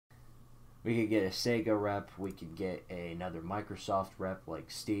We could get a Sega rep. We could get another Microsoft rep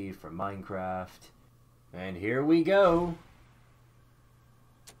like Steve from Minecraft. And here we go.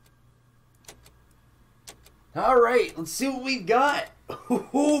 Alright, let's see what we've got.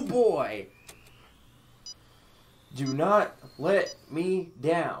 Oh boy. Do not let me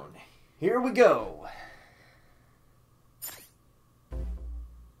down. Here we go.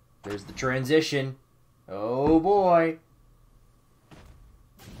 There's the transition. Oh boy.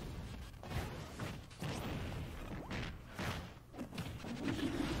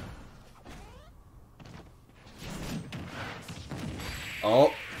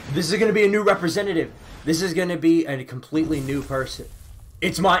 Oh, this is going to be a new representative. This is going to be a completely new person.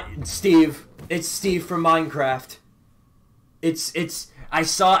 It's Steve. It's Steve from Minecraft. As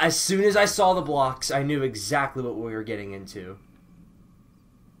soon as I saw the blocks, I knew exactly what we were getting into.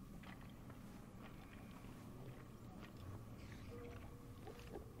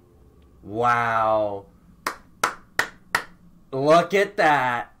 Wow. Look at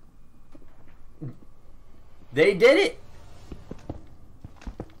that. They did it.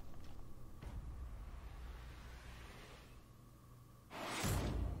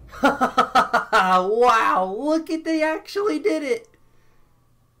 Wow, look at, they actually did it.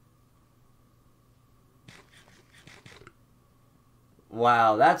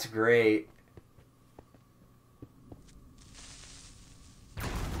 Wow, that's great.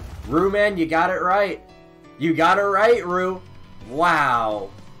 Rue, man, you got it right. You got it right, Rue. Wow.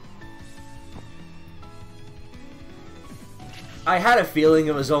 I had a feeling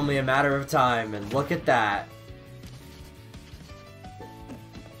it was only a matter of time, and look at that.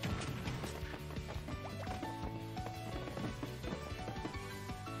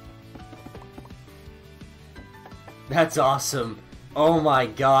 That's awesome. Oh my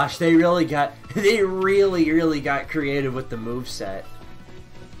gosh, they really got creative with the moveset.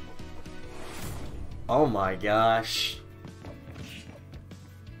 Oh my gosh.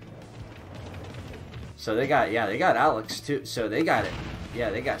 So they got Alex too. So they got it. Yeah,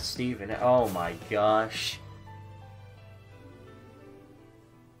 they got Steven. Oh my gosh.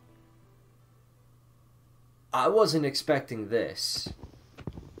 I wasn't expecting this.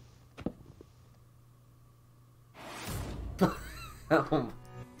 Oh,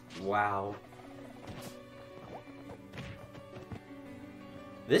 wow.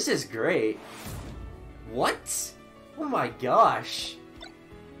 This is great. What? Oh my gosh.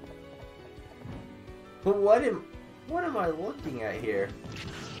 What am I looking at here?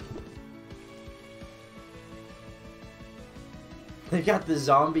 They got the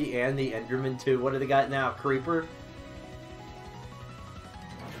zombie and the Enderman too. What do they got now? Creeper?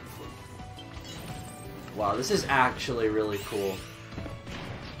 Wow, this is actually really cool.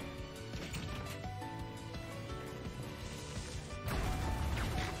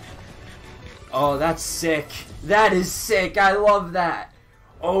 Oh, that's sick. That is sick. I love that.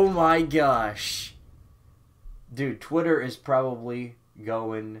 Oh my gosh. Dude, Twitter is probably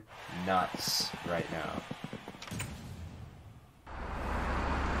going nuts right now.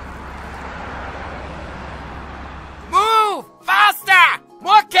 Move! Faster!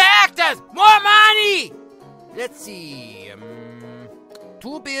 More characters! More money! Let's see,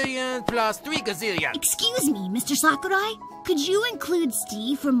 2 billion plus 3 gazillion. Excuse me, Mr. Sakurai? Could you include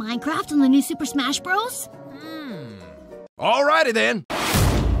Steve from Minecraft on the new Super Smash Bros? Alrighty then.